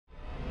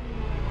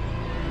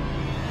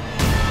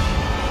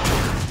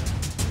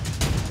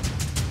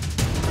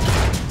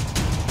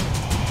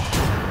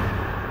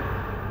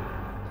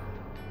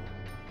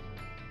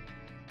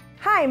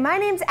Hi, my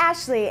name's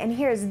Ashley, and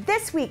here's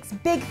this week's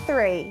Big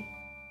 3.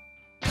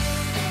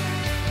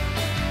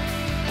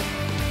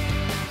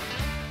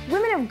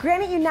 Women of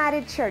Granite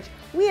United Church,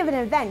 we have an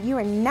event you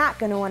are not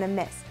going to want to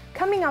miss.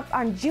 Coming up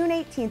on June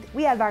 18th,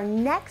 we have our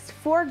next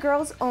For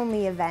Girls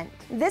Only event.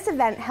 This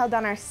event, held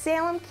on our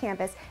Salem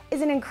campus,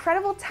 is an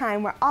incredible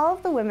time where all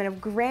of the women of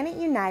Granite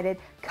United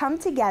come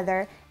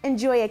together,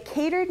 enjoy a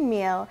catered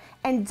meal,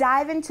 and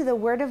dive into the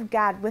Word of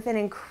God with an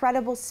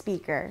incredible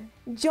speaker.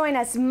 Join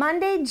us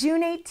Monday,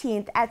 June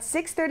 18th at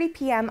 6:30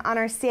 p.m. on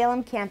our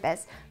Salem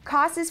campus.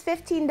 Cost is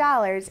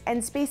 $15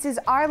 and spaces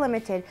are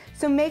limited,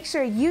 so make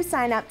sure you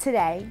sign up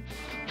today.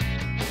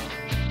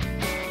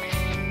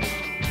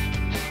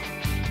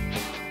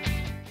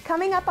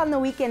 Coming up on the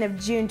weekend of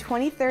June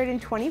 23rd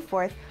and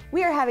 24th,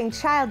 we are having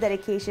child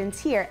dedications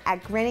here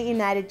at Granite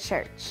United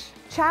Church.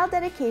 Child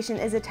dedication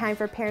is a time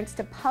for parents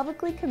to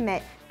publicly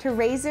commit to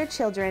raise their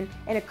children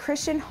in a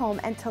Christian home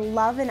and to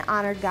love and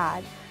honor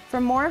God. For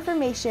more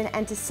information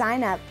and to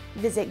sign up,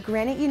 visit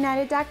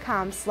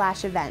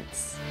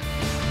graniteunited.com/events.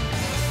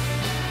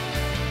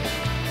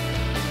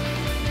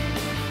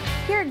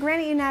 Here at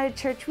Granite United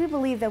Church, we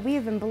believe that we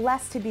have been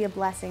blessed to be a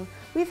blessing.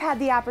 We've had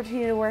the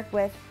opportunity to work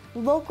with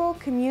local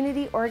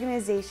community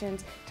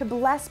organizations to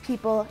bless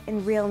people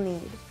in real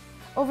need.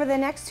 Over the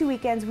next 2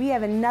 weekends, we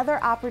have another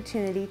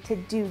opportunity to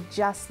do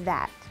just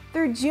that.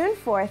 Through June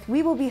 4th,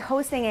 we will be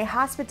hosting a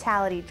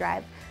hospitality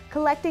drive,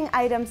 collecting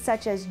items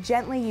such as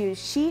gently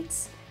used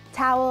sheets,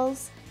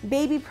 towels,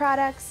 baby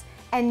products,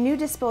 and new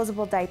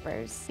disposable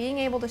diapers. Being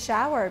able to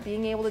shower,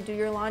 being able to do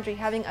your laundry,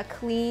 having a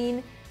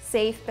clean,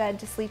 safe bed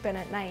to sleep in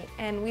at night.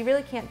 And we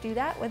really can't do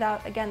that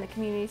without, again, the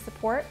community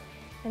support.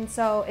 And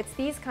so it's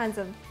these kinds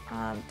of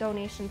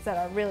donations that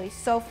are really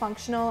so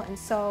functional and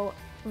so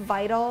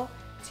vital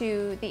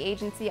to the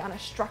agency on a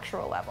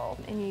structural level.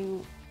 And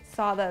you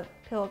saw the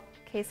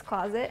pillowcase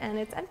closet and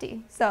it's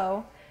empty.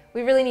 So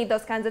we really need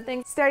those kinds of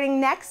things.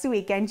 Starting next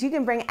weekend, you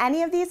can bring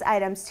any of these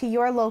items to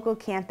your local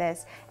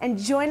campus and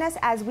join us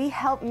as we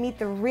help meet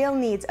the real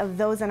needs of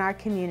those in our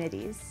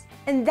communities.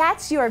 And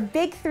that's your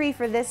Big 3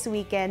 for this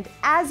weekend.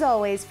 As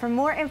always, for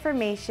more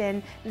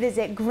information,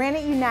 visit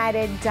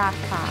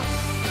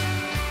graniteunited.com.